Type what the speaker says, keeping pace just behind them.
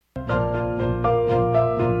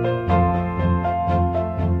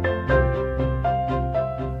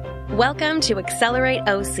Welcome to Accelerate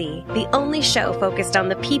OC, the only show focused on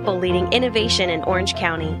the people leading innovation in Orange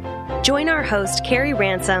County. Join our host, Kerry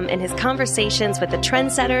Ransom, in his conversations with the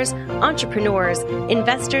trendsetters, entrepreneurs,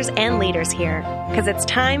 investors, and leaders here, because it's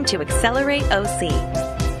time to Accelerate OC.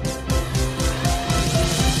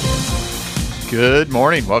 Good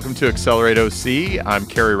morning. Welcome to Accelerate OC. I'm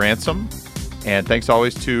Kerry Ransom, and thanks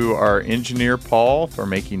always to our engineer, Paul, for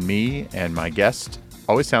making me and my guest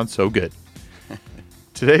always sound so good.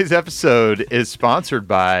 Today's episode is sponsored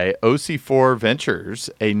by OC4 Ventures,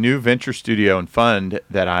 a new venture studio and fund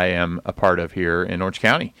that I am a part of here in Orange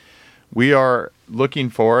County. We are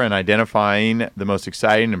looking for and identifying the most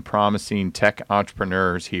exciting and promising tech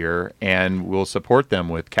entrepreneurs here, and we'll support them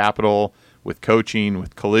with capital, with coaching,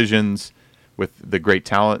 with collisions, with the great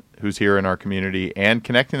talent who's here in our community, and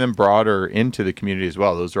connecting them broader into the community as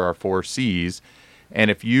well. Those are our 4 C's.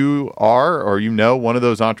 And if you are or you know one of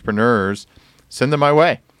those entrepreneurs, send them my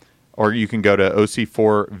way, or you can go to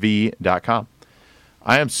oc4v.com.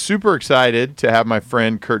 I am super excited to have my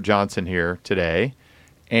friend Kurt Johnson here today.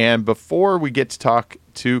 And before we get to talk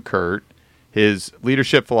to Kurt, his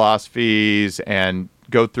leadership philosophies, and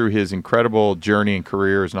go through his incredible journey and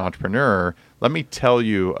career as an entrepreneur, let me tell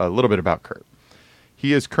you a little bit about Kurt.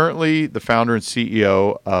 He is currently the founder and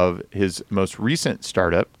CEO of his most recent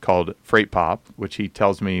startup called FreightPop, which he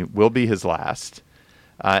tells me will be his last.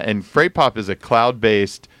 And FreightPop is a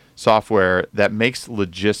cloud-based software that makes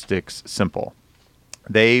logistics simple.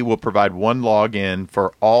 They will provide one login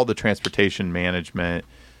for all the transportation management,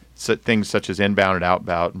 things such as inbound and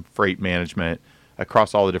outbound and freight management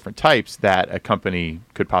across all the different types that a company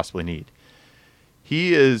could possibly need.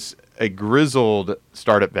 He is a grizzled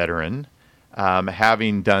startup veteran,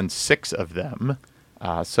 having done 6 of them.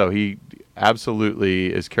 So he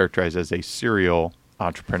absolutely is characterized as a serial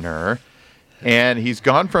entrepreneur. And he's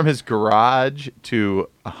gone from his garage to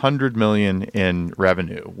 $100 million in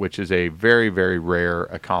revenue, which is a very, very rare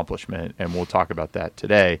accomplishment, and we'll talk about that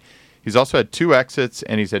today. He's also had 2 exits,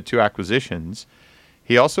 and he's had 2 acquisitions.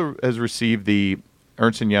 He also has received the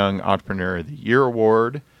Ernst & Young Entrepreneur of the Year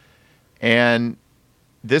Award, and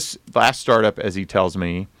this last startup, as he tells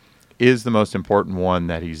me, is the most important one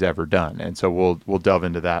that he's ever done, and so we'll delve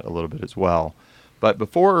into that a little bit as well. But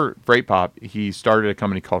before FreightPop, he started a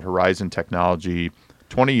company called Horizon Technology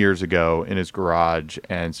 20 years ago in his garage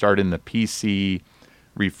and started in the PC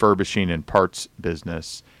refurbishing and parts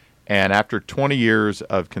business. And after 20 years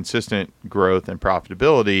of consistent growth and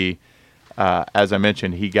profitability, as I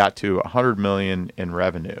mentioned, he got to $100 million in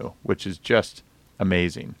revenue, which is just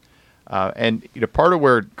amazing. And part of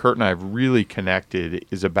where Kurt and I have really connected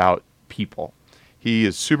is about people. He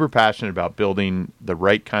is super passionate about building the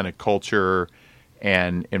right kind of culture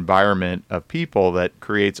and environment of people that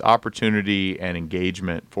creates opportunity and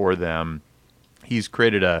engagement for them. He's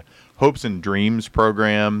created a Hopes and Dreams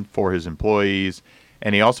program for his employees,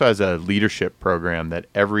 and he also has a leadership program that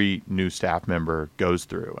every new staff member goes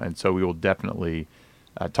through. And so we will definitely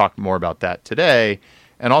talk more about that today,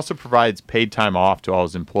 and also provides paid time off to all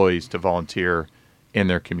his employees to volunteer in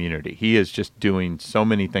their community. He is just doing so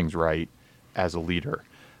many things right as a leader.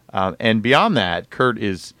 And beyond that, Kurt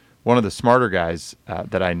is one of the smarter guys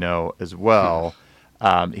that I know as well.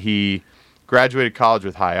 He graduated college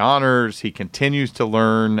with high honors. He continues to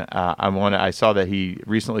learn. I saw that he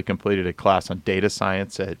recently completed a class on data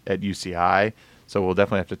science at UCI, so we'll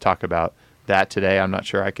definitely have to talk about that today. I'm not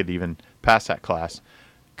sure I could even pass that class.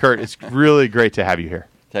 Kurt, it's really great to have you here.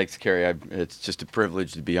 Thanks, Kerry. It's just a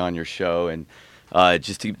privilege to be on your show and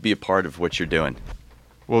just to be a part of what you're doing.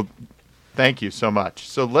 Well, thank you so much.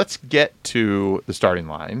 So let's get to the starting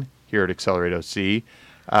line here at Accelerate OC.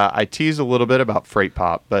 I teased a little bit about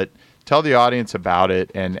FreightPop, but tell the audience about it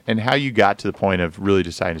and how you got to the point of really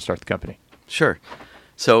deciding to start the company. Sure.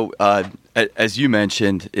 So as you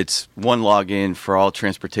mentioned, it's one login for all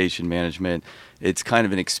transportation management. It's kind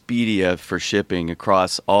of an Expedia for shipping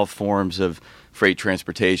across all forms of freight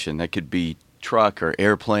transportation. That could be truck or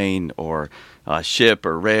airplane or ship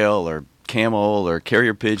or rail or camel or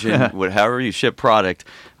carrier pigeon, however you ship product,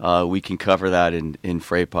 we can cover that in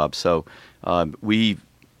FreightPop. So we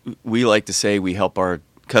like to say we help our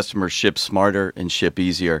customers ship smarter and ship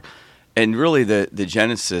easier. And really the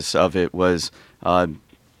genesis of it was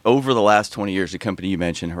over the last 20 years, the company you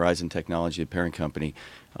mentioned, Horizon Technology, the parent company,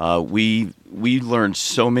 we learned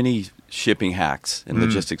so many shipping hacks and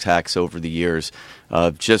logistics hacks over the years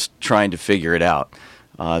of just trying to figure it out.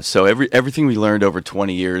 So everything we learned over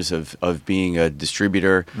 20 years of being a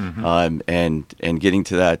distributor and getting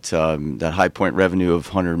to that high point revenue of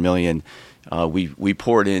 $100 million, we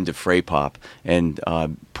poured into FreightPop and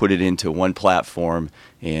put it into one platform,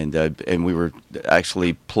 and we were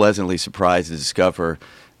actually pleasantly surprised to discover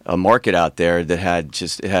a market out there that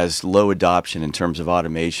it has low adoption in terms of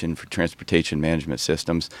automation for transportation management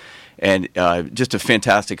systems, and just a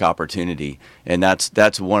fantastic opportunity. And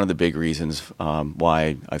that's one of the big reasons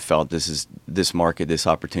why I felt this market, this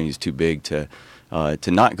opportunity is too big to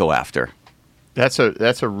not go after. That's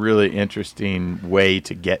a really interesting way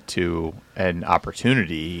to get to an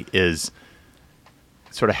opportunity, is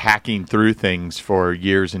sort of hacking through things for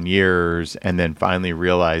years and years and then finally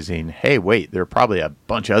realizing, hey, wait, there are probably a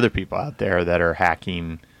bunch of other people out there that are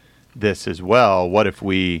hacking this as well. What if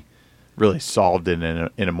we really solved it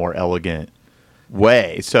in a more elegant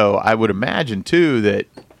way? So I would imagine, too, that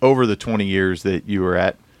over the 20 years that you were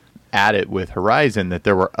at it with Horizon, that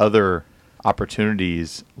there were other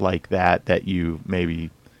opportunities like that you maybe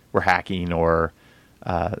were hacking or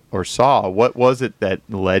saw. What was it that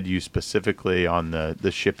led you specifically on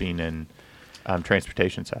the shipping and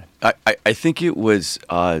transportation side? I think it was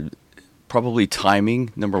probably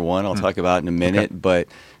timing, number one. I'll talk about in a minute, okay. But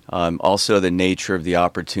also the nature of the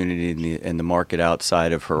opportunity and the market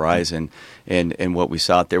outside of Horizon and what we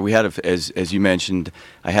saw out there. We had, as you mentioned,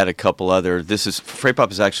 I had a couple other. FreightPop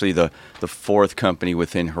is actually the fourth company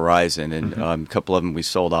within Horizon, and a couple of them we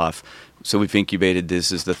sold off. So we've incubated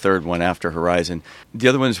this as the third one after Horizon. The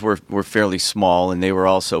other ones were fairly small, and they were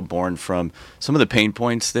also born from some of the pain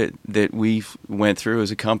points that we went through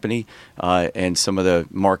as a company, and some of the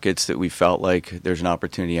markets that we felt like there's an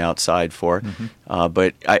opportunity outside for.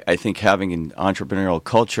 But I think having an entrepreneurial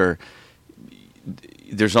culture,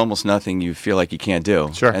 there's almost nothing you feel like you can't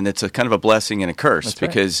do. Sure. And it's a kind of a blessing and a curse. That's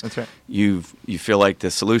because right. you feel like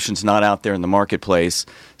the solution's not out there in the marketplace,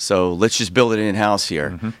 so let's just build it in-house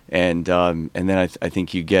here. And then I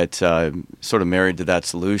think you get sort of married to that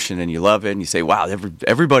solution, and you love it, and you say, wow,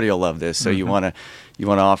 everybody will love this, so you want to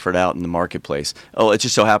offer it out in the marketplace. Oh, it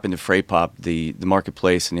just so happened to FreightPop, the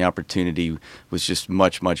marketplace and the opportunity was just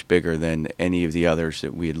much, much bigger than any of the others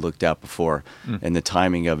that we had looked at before. And the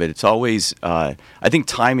timing of it, it's always, I think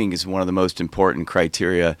timing is one of the most important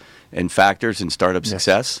criteria and factors in startup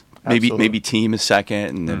success. Maybe team is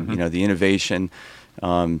second, and then the innovation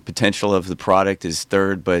potential of the product is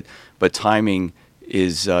third, but timing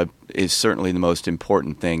is certainly the most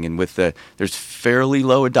important thing. And there's fairly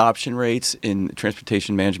low adoption rates in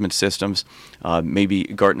transportation management systems. Maybe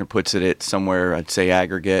Gartner puts it at somewhere, I'd say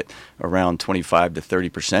aggregate, around 25 to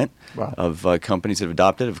 30% of companies that have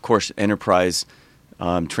adopted. Of course, enterprise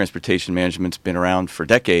transportation management's been around for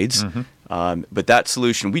decades. But that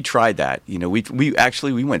solution, we tried that.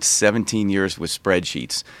 We went 17 years with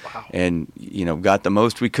spreadsheets, and got the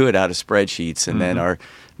most we could out of spreadsheets. And then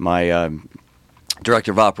my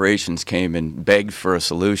director of operations came and begged for a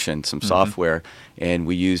solution, some software, and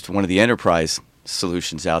we used one of the enterprise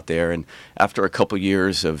solutions out there. And after a couple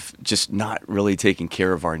years of just not really taking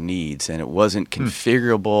care of our needs, and it wasn't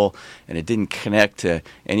configurable, and it didn't connect to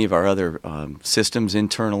any of our other systems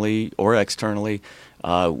internally or externally,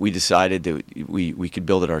 we decided that we could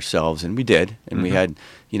build it ourselves, and we did. And we had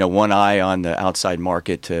one eye on the outside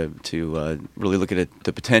market to really look at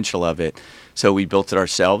the potential of it. So we built it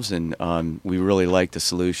ourselves, and we really liked the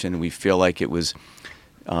solution. We feel like it was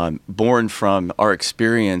born from our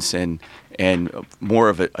experience and more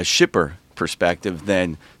of a shipper perspective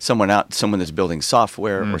than someone that's building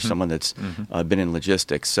software or someone that's been in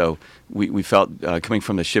logistics. So we felt coming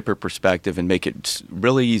from the shipper perspective and make it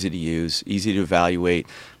really easy to use, easy to evaluate,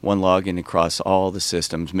 one login across all the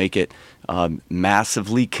systems, make it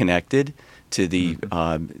massively connected to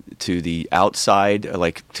the outside,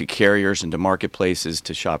 like to carriers and to marketplaces,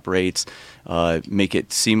 to shop rates, make it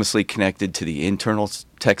seamlessly connected to the internal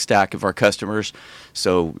tech stack of our customers,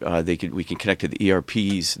 so we can connect to the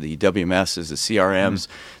ERPs, the WMSs, the CRMs.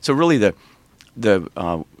 So really the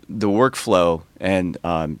workflow and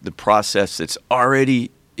the process that's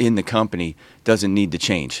already in the company doesn't need to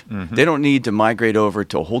change. They don't need to migrate over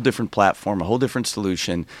to a whole different platform, a whole different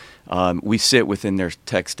solution. We sit within their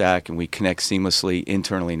tech stack, and we connect seamlessly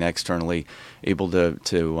internally and externally, able to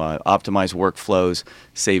optimize workflows,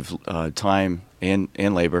 save time and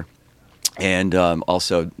labor, and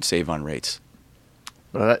also save on rates.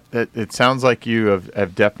 Well, it sounds like you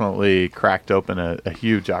have definitely cracked open a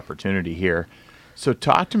huge opportunity here. So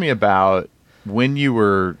talk to me about when you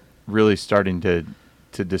were really starting to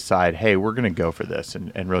decide, hey, we're going to go for this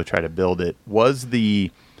and really try to build it. Was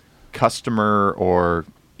the customer or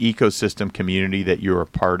ecosystem community that you were a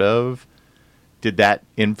part of, did that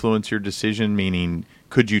influence your decision? Meaning,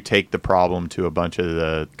 could you take the problem to a bunch of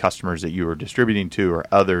the customers that you were distributing to or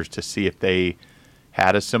others to see if they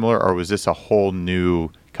had a similar, or was this a whole new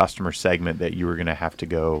customer segment that you were going to have to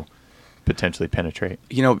go potentially penetrate?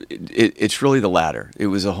 It's really the latter. It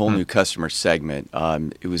was a whole new customer segment.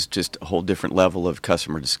 It was just a whole different level of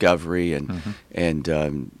customer discovery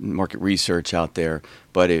and market research out there.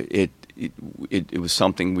 But it was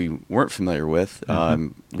something we weren't familiar with.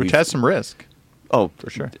 Which has some risk. Oh, for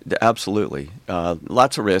sure. Absolutely.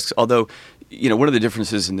 Lots of risks. Although, one of the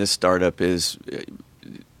differences in this startup is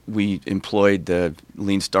we employed the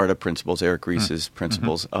lean startup principles, Eric Ries's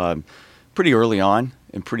principles, pretty early on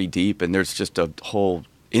and pretty deep. And there's just a whole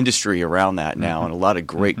industry around that now and a lot of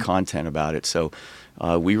great content about it. So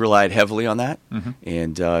we relied heavily on that.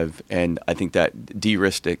 And I think that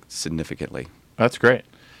de-risked it significantly. That's great.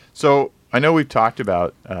 So I know we've talked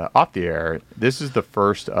about off the air, this is the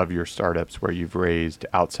first of your startups where you've raised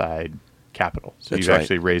outside capital. So That's you've right.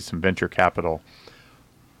 actually raised some venture capital.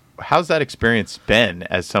 How's that experience been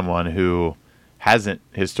as someone who hasn't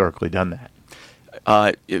historically done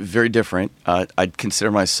that? Very different. I'd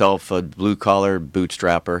consider myself a blue-collar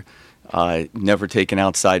bootstrapper, never taken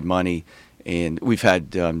outside money. And we've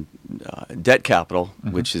had debt capital,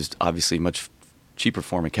 which is obviously a much cheaper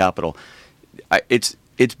form of capital.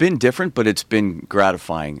 It's been different, but it's been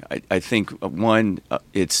gratifying. I think,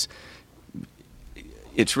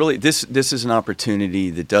 it's really this is an opportunity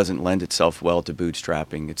that doesn't lend itself well to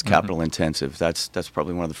bootstrapping. It's capital intensive. That's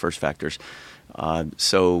probably one of the first factors.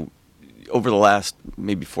 So over the last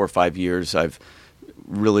maybe 4 or 5 years, I've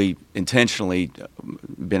really intentionally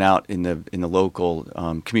been out in the local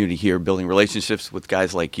community here, building relationships with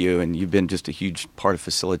guys like you, and you've been just a huge part of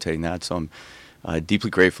facilitating that. So I'm deeply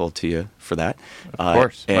grateful to you for that. Of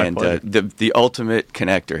course, and the ultimate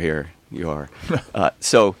connector here you are.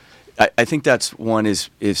 So I think that's one is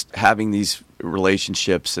having these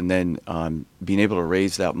relationships, and then being able to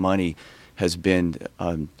raise that money has been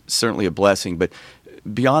certainly a blessing. But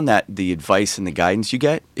beyond that, the advice and the guidance you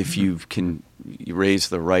get, if you can raise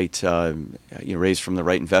the right, raise from the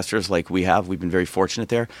right investors like we have, we've been very fortunate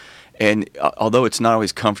there. And although it's not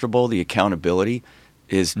always comfortable, the accountability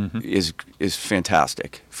is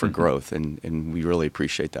fantastic for growth, and we really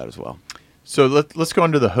appreciate that as well. So let's go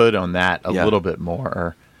under the hood on that a little bit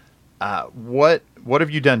more. What have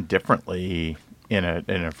you done differently in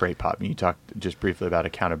a freight pod? You talked just briefly about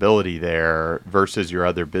accountability there versus your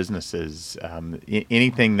other businesses.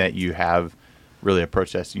 Anything that you have really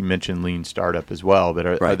approached that? You mentioned lean startup as well,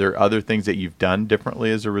 but are there other things that you've done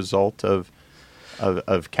differently as a result of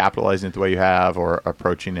capitalizing it the way you have, or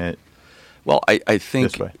approaching it? Well, I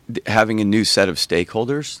think having a new set of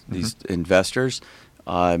stakeholders, these investors,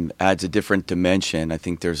 adds a different dimension. I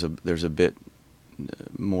think there's a bit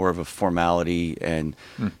more of a formality and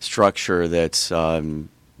structure that's at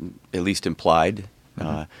least implied,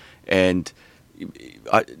 and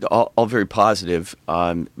all very positive.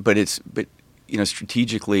 But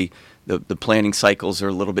strategically, the planning cycles are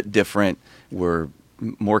a little bit different. We're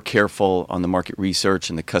more careful on the market research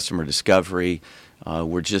and the customer discovery.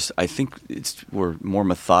 I think we're more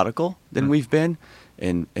methodical than we've been,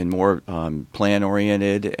 and more plan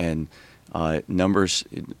oriented and numbers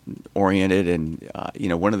oriented. And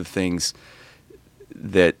one of the things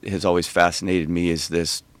that has always fascinated me is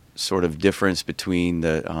this sort of difference between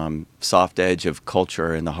the soft edge of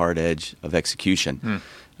culture and the hard edge of execution.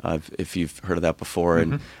 If you've heard of that before.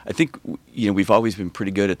 And I think we've always been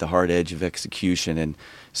pretty good at the hard edge of execution, and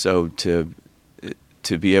so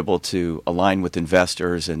to be able to align with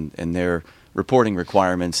investors and their reporting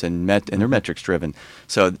requirements and they're metrics driven.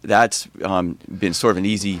 So that's been sort of an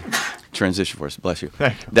easy transition for us. Bless you.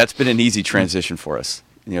 Thank you. That's been an easy transition for us.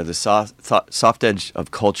 The soft edge of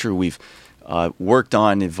culture we've worked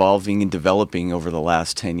on evolving and developing over the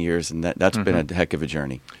last 10 years, and that's been a heck of a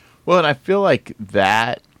journey. Well, and I feel like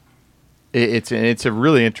that it's a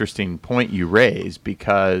really interesting point you raise,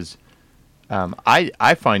 because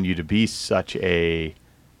I find you to be such a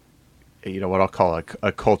what I'll call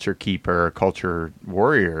a culture keeper, a culture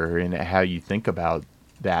warrior, in how you think about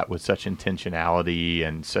that with such intentionality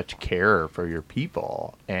and such care for your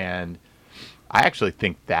people. And I actually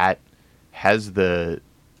think that has the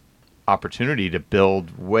opportunity to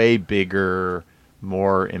build way bigger,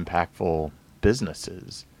 more impactful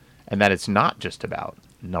businesses, and that it's not just about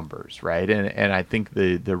numbers, right? And I think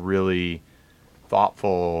the really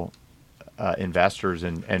thoughtful investors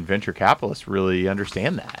and venture capitalists really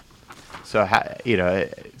understand that. So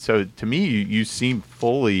so to me, you seem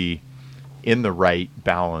fully in the right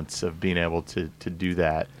balance of being able to do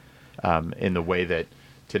that in the way that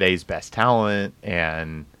today's best talent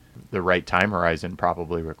and the right time horizon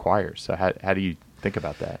probably requires. So how do you think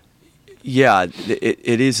about that? Yeah,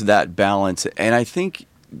 it is that balance, and I think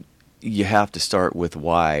you have to start with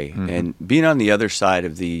why. And being on the other side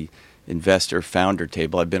of the investor founder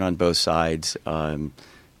table, I've been on both sides.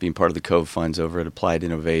 Being part of the Cove Funds over at Applied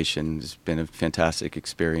Innovation has been a fantastic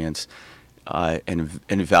experience, and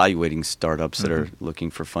evaluating startups that are looking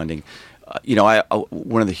for funding.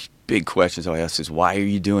 One of the big questions I ask is, why are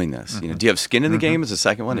you doing this? Do you have skin in the game is the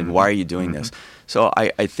second one, and why are you doing this? So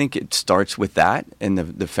I think it starts with that, and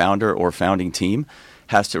the founder or founding team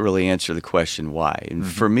has to really answer the question why. And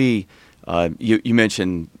for me, you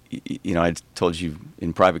mentioned, I told you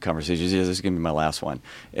in private conversations, this is going to be my last one,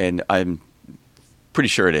 and I'm pretty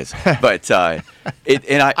sure it is. But I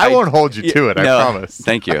won't hold you to it. I promise.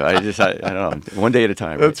 Thank you. I don't know, one day at a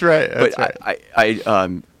time. That's right.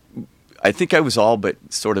 I think I was all but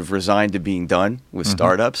sort of resigned to being done with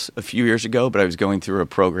startups a few years ago, but I was going through a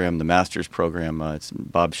program, the master's program. It's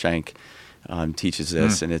Bob Shank teaches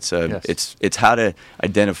this, and it's how to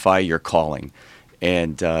identify your calling.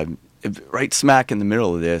 And right smack in the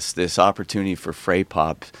middle of this opportunity for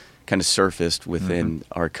FreightPop kind of surfaced within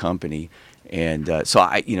our company. And so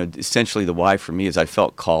essentially the why for me is I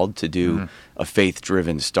felt called to do a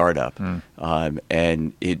faith-driven startup,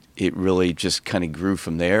 and it really just kind of grew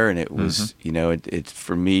from there. And it was, it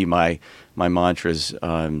for me, my mantra is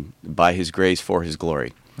by His grace, for His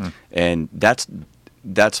glory, and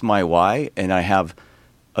that's my why. And I have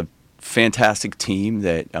a fantastic team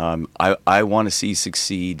that I want to see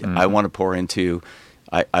succeed. I want to pour into.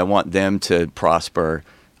 I want them to prosper.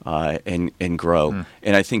 And grow.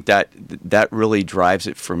 And I think that really drives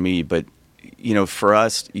it for me. But, for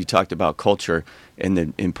us, you talked about culture and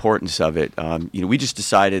the importance of it. We just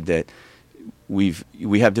decided that we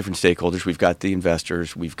have different stakeholders. We've got the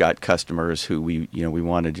investors. We've got customers who we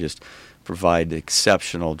want to just provide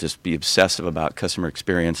exceptional, just be obsessive about customer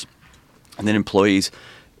experience. And then employees,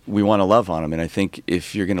 we want to love on them. And I think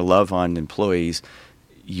if you're going to love on employees,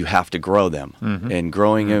 you have to grow them. And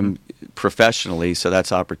growing them professionally, so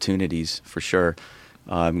that's opportunities for sure.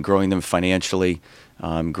 Growing them financially,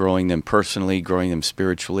 growing them personally, growing them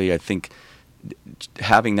spiritually. I think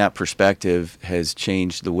having that perspective has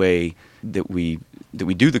changed the way that we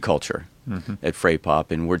do the culture at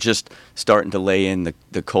FreightPop, and we're just starting to lay in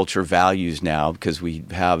the culture values now because we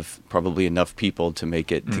have probably enough people to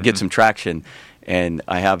make it to get some traction. And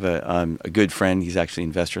I have a good friend; he's actually an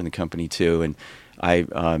investor in the company too, and I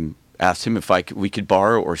asked him if we could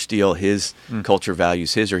borrow or steal his culture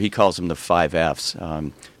values, or he calls them the 5 Fs: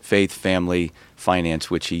 faith, family, finance,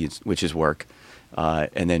 which is work,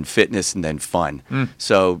 and then fitness, and then fun.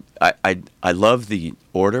 So I love the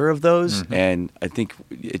order of those, and I think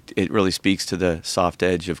it really speaks to the soft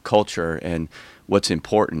edge of culture and what's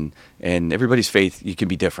important. And everybody's faith, you can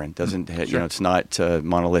be different. It's not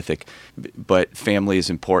monolithic, but family is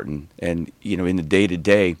important. And in the day to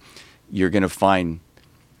day, you're going to find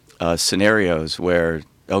scenarios where,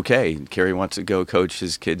 okay, Kerry wants to go coach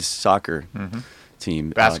his kid's soccer team.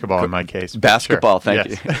 Basketball in my case. Basketball, thank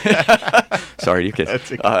you. Sorry, you kid.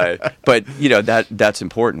 But that's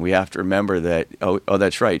important. We have to remember that. Oh,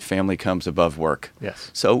 that's right. Family comes above work.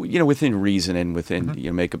 Yes. So within reason and within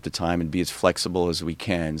make up the time and be as flexible as we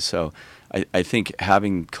can. So I think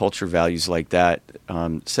having culture values like that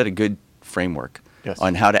set a good framework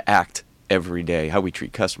on how to act every day, how we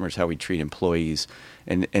treat customers, how we treat employees.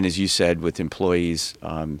 And as you said, with employees,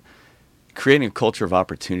 creating a culture of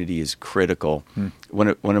opportunity is critical. One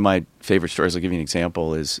of my favorite stories, I'll give you an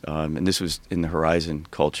example, is, and this was in the Horizon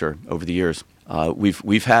culture over the years,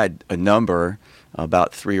 we've had a number,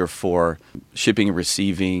 about 3 or 4 shipping and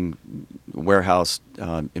receiving warehouse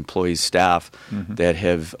employees, staff that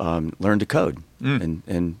have learned to code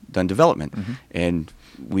and done development. And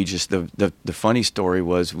we just the funny story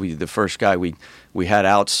was the first guy we had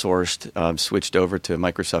outsourced switched over to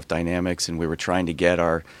Microsoft Dynamics, and we were trying to get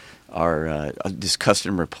our this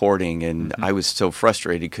custom reporting, and I was so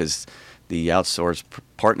frustrated because the outsourced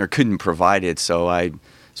partner couldn't provide it. So I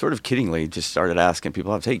sort of kiddingly just started asking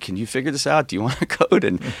people, "Hey, can you figure this out? Do you want to code?"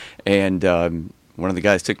 And one of the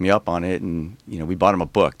guys took me up on it, and we bought him a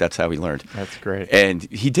book. That's how we learned. That's great. And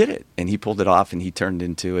he did it, and he pulled it off, and he turned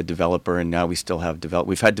into a developer. And now we still have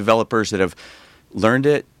we've had developers that have learned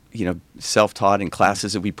it, self-taught in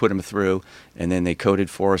classes that we put them through, and then they coded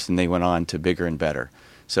for us, and they went on to bigger and better.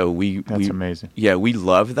 So that's amazing. Yeah, we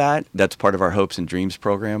love that. That's part of our Hopes and Dreams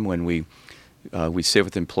program. When we sit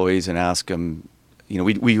with employees and ask them,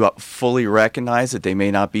 we fully recognize that they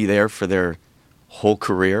may not be there for their whole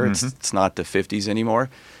career. It's not the 50s anymore.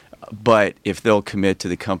 But if they'll commit to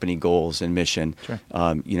the company goals and mission,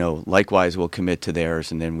 likewise we'll commit to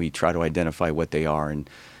theirs, and then we try to identify what they are. And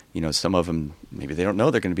some of them, maybe they don't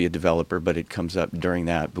know they're going to be a developer, but it comes up during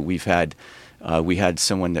that. But we had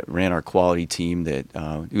someone that ran our quality team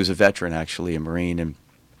that he was a veteran, actually, a Marine, and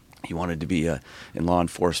he wanted to be in law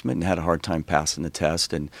enforcement and had a hard time passing the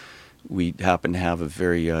test. And we happened to have a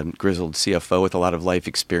very grizzled CFO with a lot of life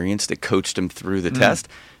experience that coached him through the test,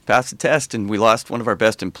 passed the test, and we lost one of our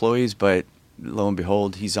best employees, but lo and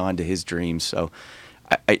behold, he's on to his dreams. So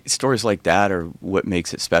stories like that are what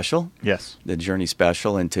makes it special. Yes. The journey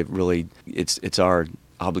special, and to really, it's our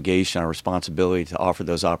obligation, our responsibility to offer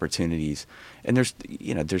those opportunities. And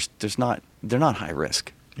they're not high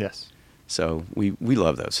risk. Yes. So we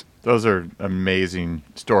love those. Those are amazing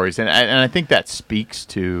stories, and I think that speaks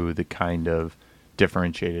to the kind of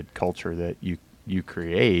differentiated culture that you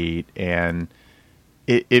create, and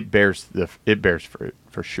it bears fruit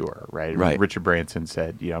for sure, right? Right. Richard Branson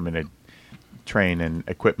said, I'm going to train and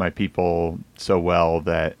equip my people so well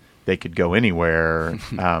that they could go anywhere,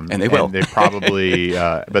 and they will. And they probably,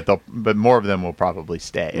 but more of them will probably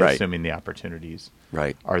stay, right, assuming the opportunities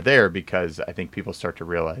right are there, because I think people start to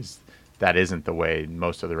realize that isn't the way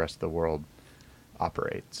most of the rest of the world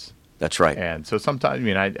operates. That's right. And so sometimes,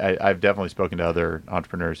 I've definitely spoken to other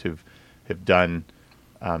entrepreneurs have done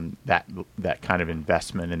that kind of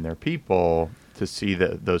investment in their people to see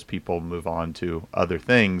that those people move on to other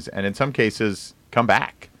things, and in some cases come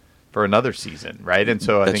back for another season, right? And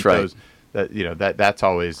so I think right. that's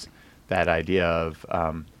always that idea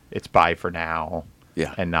of it's buy for now.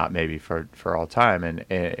 Yeah. And not maybe for all time. And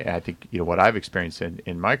I think, what I've experienced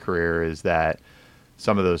in my career is that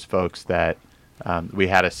some of those folks that we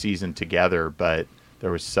had a season together, but there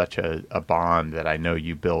was such a bond that I know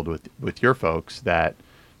you build with your folks, that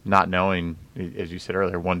not knowing, as you said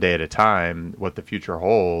earlier, one day at a time, what the future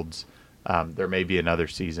holds, there may be another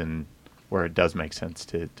season where it does make sense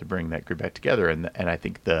to bring that group back together. And I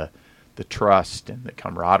think the trust and the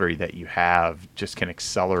camaraderie that you have just can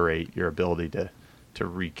accelerate your ability to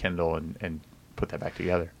rekindle and put that back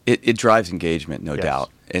together. It drives engagement, no Yes. doubt.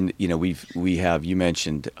 And we have, you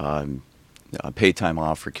mentioned paid time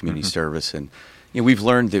off for community service, and we've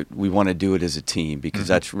learned that we want to do it as a team, because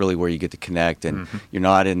that's really where you get to connect, and you're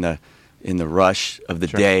not in the rush of the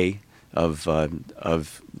Sure. day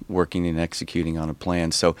of working and executing on a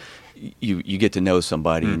plan. So you get to know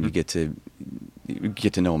somebody, and you get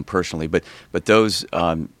to know them personally. But those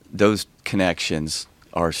connections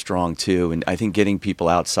are strong too, and I think getting people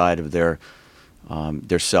outside of their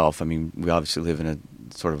self. We obviously live in a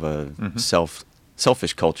sort of a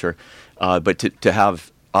selfish culture, but to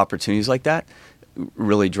have opportunities like that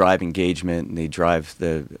really drive engagement, and they drive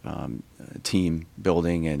the team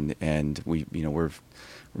building, and we're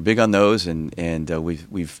big on those, and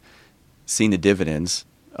we've seen the dividends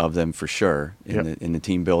of them for sure in the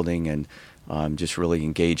team building, and just really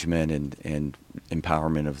engagement and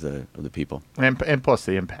empowerment of the people, and plus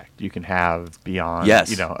the impact you can have beyond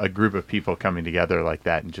a group of people coming together like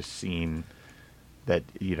that, and just seeing that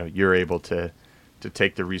you're able to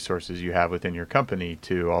take the resources you have within your company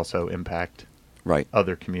to also impact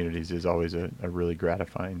other communities is always a really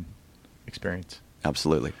gratifying experience.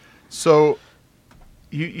 Absolutely. So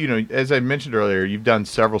as I mentioned earlier, you've done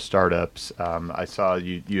several startups. I saw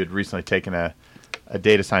you had recently taken a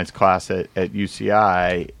data science class at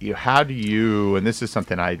UCI. How do you, and this is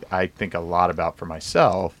something I think a lot about for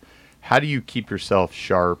myself, how do you keep yourself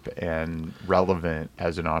sharp and relevant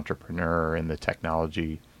as an entrepreneur in the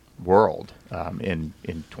technology world in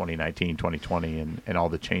 2019, 2020, and all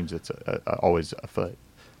the change that's always afoot?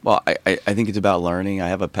 Well, I think it's about learning. I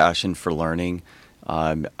have a passion for learning.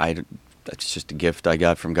 That's just a gift I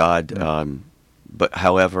got from God. But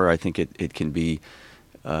however, I think it can be,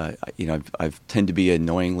 I tend to be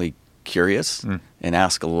annoyingly curious and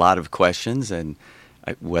ask a lot of questions, and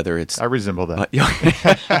whether it's... I resemble that.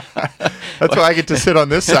 That's why I get to sit on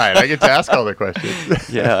this side. I get to ask all the questions.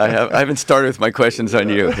 Yeah, I haven't started with my questions on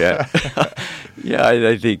you yet. Yeah,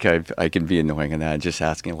 I think I can be annoying in that, just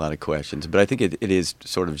asking a lot of questions. But I think it is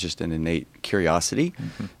sort of just an innate curiosity.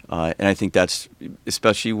 And I think that's,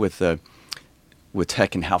 especially with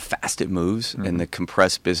tech and how fast it moves and the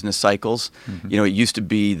compressed business cycles. It used to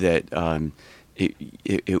be that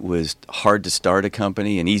it was hard to start a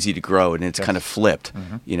company and easy to grow, and it's kind of flipped.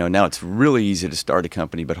 Now it's really easy to start a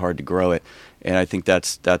company but hard to grow it. And I think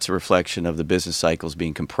that's a reflection of the business cycles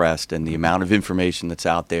being compressed and the amount of information that's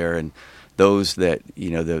out there. And those that,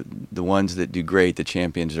 the ones that do great, the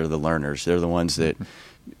champions, are the learners. They're the ones that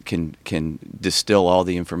can distill all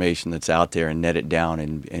the information that's out there and net it down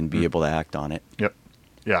and be able to act on it. Yep.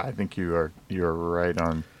 Yeah, I think you're right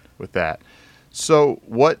on with that. So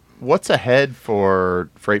what's ahead for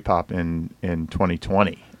Freight Pop in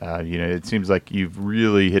 2020? It seems like you've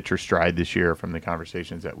really hit your stride this year from the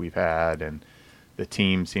conversations that we've had, and the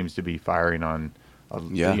team seems to be firing on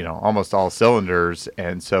almost all cylinders.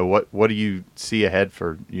 And so what do you see ahead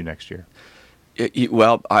for you next year?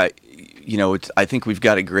 I think we've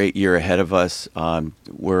got a great year ahead of us.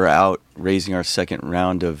 We're out raising our second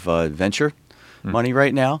round of venture money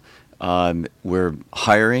right now. We're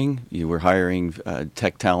hiring. We're hiring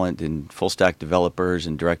tech talent and full stack developers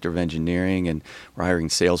and director of engineering, and we're hiring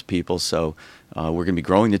salespeople. So we're going to be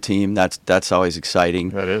growing the team. That's always exciting.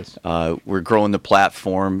 That is. We're growing the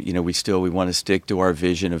platform. We want to stick to our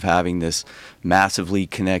vision of having this massively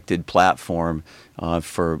connected platform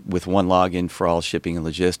with one login for all shipping and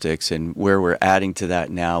logistics. And where we're adding to that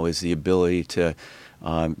now is the ability to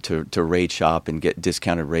rate shop and get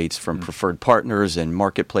discounted rates from preferred partners and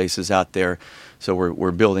marketplaces out there. So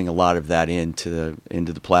we're building a lot of that into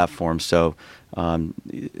the platform. So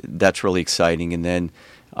that's really exciting. And then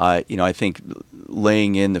I think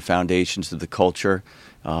laying in the foundations of the culture.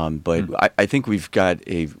 But I think we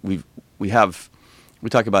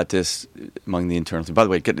talk about this among the internal team. By the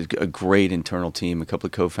way, got a great internal team. A couple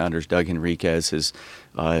of co-founders, Doug Henriquez,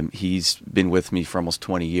 he's been with me for almost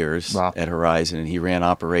 20 years at Horizon, and he ran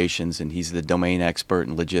operations, and he's the domain expert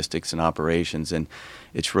in logistics and operations. And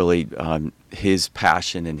it's really his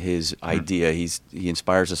passion and his idea. He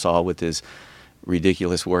inspires us all with his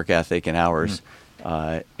ridiculous work ethic and hours.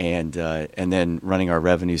 And then running our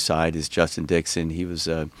revenue side is Justin Dixon. He was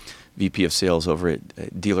VP of sales over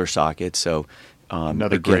at Dealer Socket. So.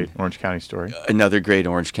 Another great Orange County story. Another great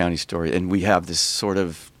Orange County story. And we have this sort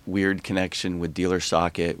of weird connection with Dealer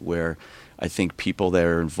Socket where I think people that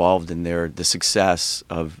are involved in the success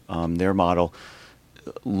of their model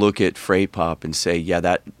look at Freight Pop and say,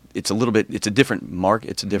 it's a different market,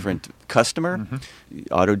 it's a different customer,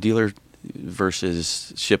 auto dealer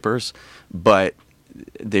versus shippers, but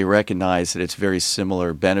they recognize that it's very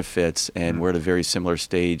similar benefits and we're at a very similar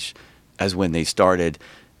stage as when they started.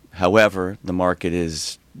 However, the market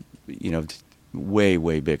is, way,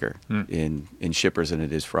 way bigger in shippers than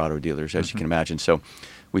it is for auto dealers, as you can imagine. So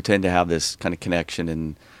we tend to have this kind of connection,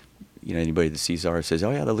 and anybody that sees ours says,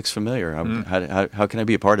 "Oh yeah, that looks familiar. How can I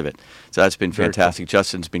be a part of it?" So that's been fantastic. Cool.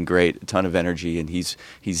 Justin's been great, a ton of energy, and he's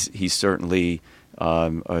certainly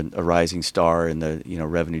a rising star in the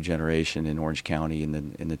revenue generation in Orange County and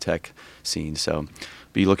in the tech scene. So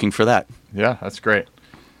be looking for that. Yeah, that's great.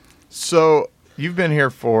 So. You've been here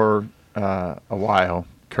for a while,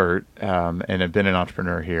 Kurt, and have been an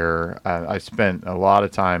entrepreneur here. I spent a lot of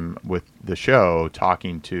time with the show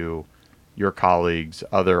talking to your colleagues,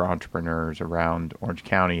 other entrepreneurs around Orange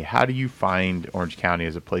County. How do you find Orange County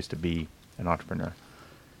as a place to be an entrepreneur?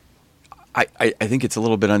 I think it's a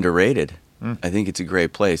little bit underrated. I think it's a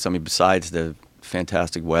great place. I mean, besides the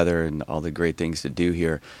fantastic weather and all the great things to do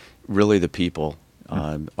here, really the people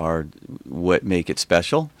are what make it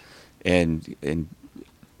special. And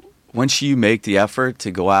once you make the effort to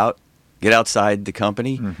go out, get outside the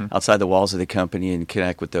company, outside the walls of the company, and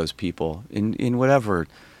connect with those people in whatever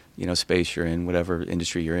space you're in, whatever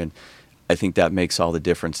industry you're in, I think that makes all the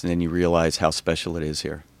difference. And then you realize how special it is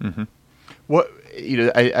here. What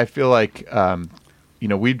I feel like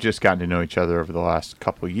we've just gotten to know each other over the last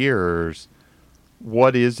couple of years.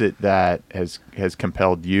 What is it that has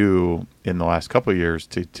compelled you in the last couple of years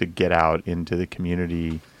to get out into the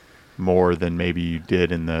community more than maybe you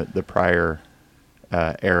did in the prior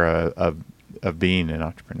era of being an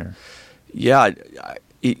entrepreneur? Yeah,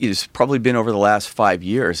 it's probably been over the last 5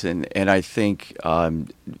 years, and I think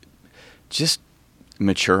just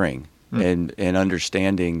maturing and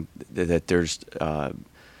understanding that there's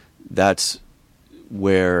that's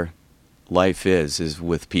where life is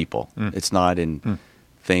with people. It's not in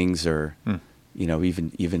things or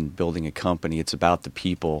even building a company. It's about the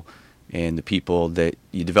people. And the people that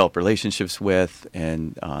you develop relationships with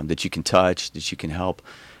and that you can touch, that you can help.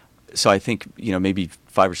 So I think, maybe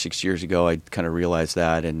 5 or 6 years ago, I kind of realized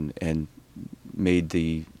that and made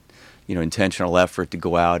the, intentional effort to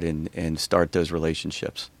go out and start those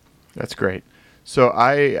relationships. That's great. So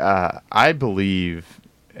I believe,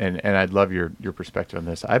 and I'd love your perspective on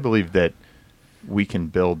this, I believe that we can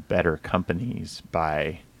build better companies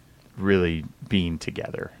by really being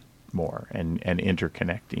together more and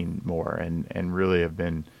interconnecting more and really have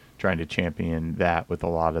been trying to champion that with a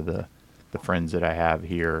lot of the friends that I have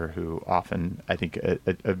here who often, I think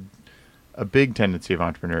a big tendency of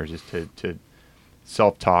entrepreneurs is to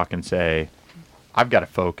self-talk and say, I've got to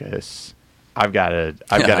focus. I've got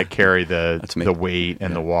to carry the weight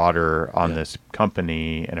and the water on this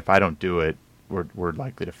company. And if I don't do it, we're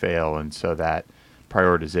likely to fail. And so that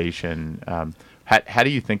prioritization, how do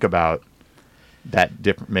you think about that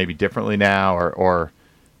maybe differently now, or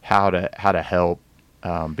how to help?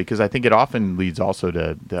 Because I think it often leads also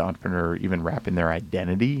to the entrepreneur even wrapping their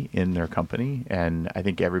identity in their company. And I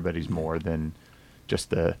think everybody's more than just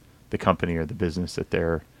the company or the business that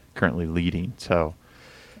they're currently leading. So,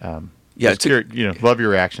 love your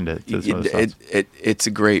reaction to some of this. It's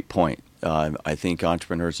a great point. I think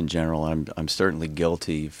entrepreneurs in general, I'm certainly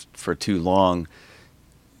guilty for too long,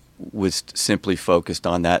 was simply focused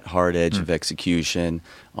on that hard edge of execution,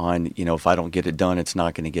 on, if I don't get it done, it's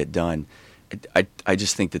not going to get done. I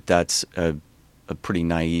just think that that's a pretty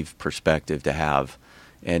naive perspective to have.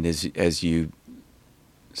 And as you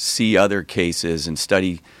see other cases and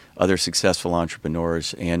study other successful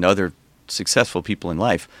entrepreneurs and other successful people in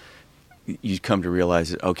life, you come to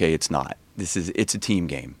realize that, okay, it's not. It's a team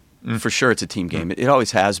game. For sure it's a team game. It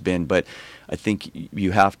always has been, but I think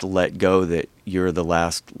you have to let go that you're the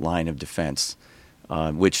last line of defense,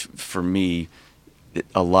 which for me,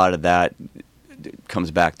 a lot of that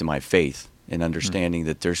comes back to my faith and understanding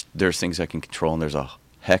that there's things I can control and there's a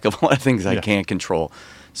heck of a lot of things I can't control.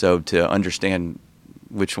 So to understand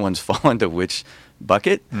which ones fall into which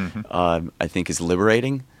bucket, I think is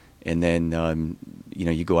liberating. And then,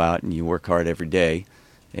 you go out and you work hard every day.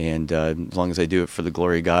 And as long as I do it for the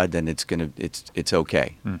glory of God, then it's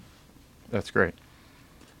okay. That's great.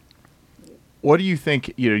 What do you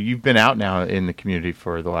think? You've been out now in the community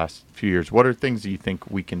for the last few years. What are things that you think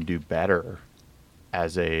we can do better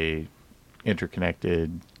as a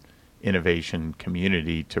interconnected innovation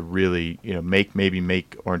community to really,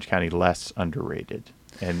 make Orange County less underrated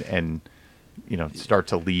and start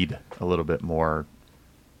to lead a little bit more?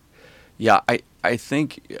 Yeah, I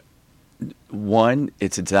think. One,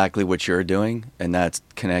 it's exactly what you're doing, and that's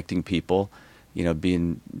connecting people. I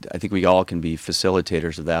think we all can be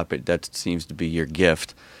facilitators of that, but that seems to be your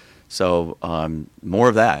gift. So more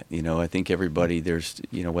of that. I think everybody, there's,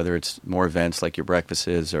 whether it's more events like your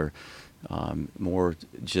breakfasts or more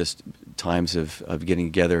just times of getting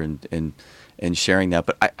together and sharing that.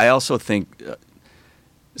 But I also think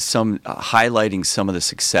some highlighting some of the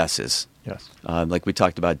successes. Yes. Like we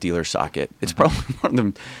talked about Dealer Socket. It's probably one of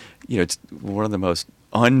them. It's one of the most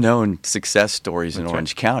unknown success stories in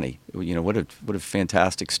Orange County. What a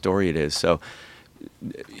fantastic story it is. So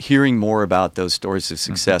hearing more about those stories of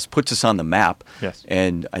success puts us on the map. Yes.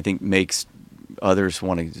 And I think makes other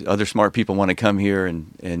smart people want to come here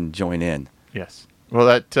and join in. Yes. Well,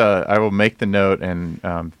 that I will make the note, and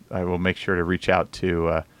I will make sure to reach out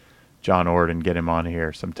to John Ord and get him on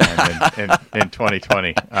here sometime in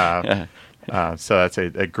 2020. So that's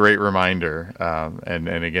a great reminder. And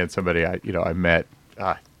again, somebody I met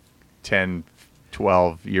 10,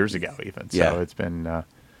 12 years ago even. So it's been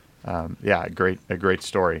a great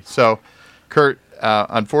story. So, Kurt,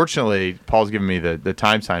 unfortunately, Paul's giving me the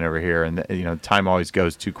time sign over here, and time always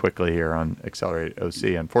goes too quickly here on Accelerate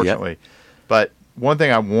OC, unfortunately. But one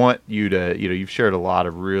thing I want you to, you've shared a lot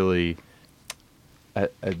of really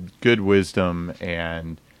a good wisdom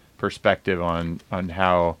and perspective on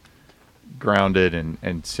how grounded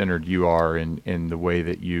and centered you are in the way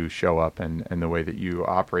that you show up and the way that you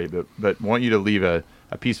operate. But want you to leave a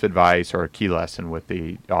piece of advice or a key lesson with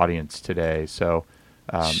the audience today. So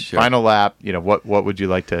Sure. Final lap, what would you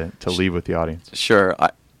like to leave with the audience? Sure.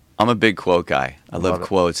 I'm a big quote guy. I love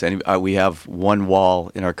quotes. And we have one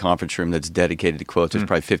wall in our conference room that's dedicated to quotes. There's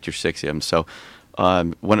probably 50 or 60 of them. So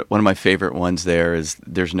one of my favorite ones there is,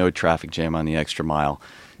 "There's no traffic jam on the extra mile."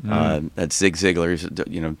 That's Zig Ziglar. He's,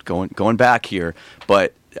 going back here.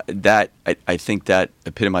 But that I think that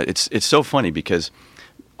epitomizes. It's so funny because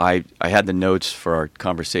I had the notes for our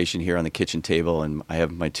conversation here on the kitchen table, and I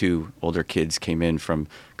have my two older kids came in from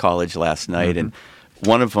college last night, and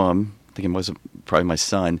one of them, I think it was probably my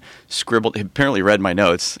son, apparently read my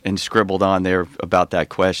notes and scribbled on there about that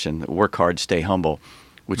question: work hard, stay humble,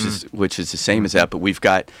 which is the same as that. But we've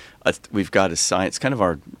got a sign. It's kind of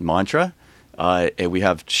our mantra. And we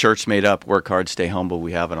have shirts made up: work hard, stay humble.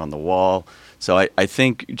 We have it on the wall. So I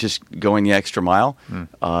think just going the extra mile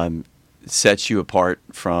sets you apart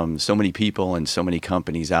from so many people and so many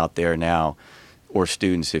companies out there now, or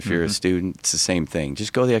students. If you're a student, it's the same thing.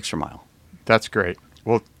 Just go the extra mile. That's great.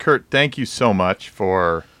 Well, Kurt, thank you so much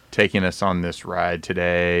for taking us on this ride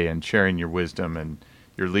today and sharing your wisdom and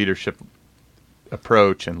your leadership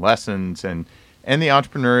approach and lessons and the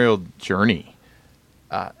entrepreneurial journey.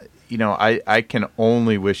 I can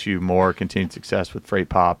only wish you more continued success with Freight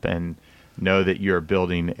Pop and know that you're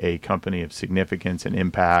building a company of significance and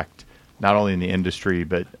impact, not only in the industry,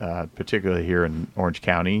 but particularly here in Orange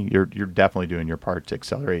County. You're definitely doing your part to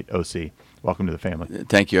accelerate OC. welcome to the family.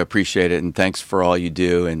 Thank you. I appreciate it. And thanks for all you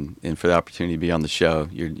do and for the opportunity to be on the show.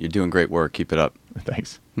 You're doing great work. Keep it up.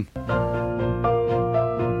 Thanks.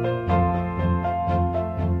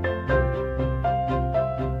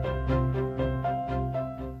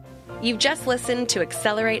 You've just listened to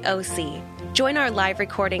Accelerate OC. Join our live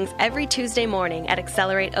recordings every Tuesday morning at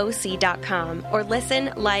accelerateoc.com or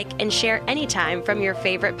listen, like, and share anytime from your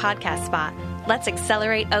favorite podcast spot. Let's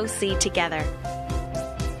accelerate OC together.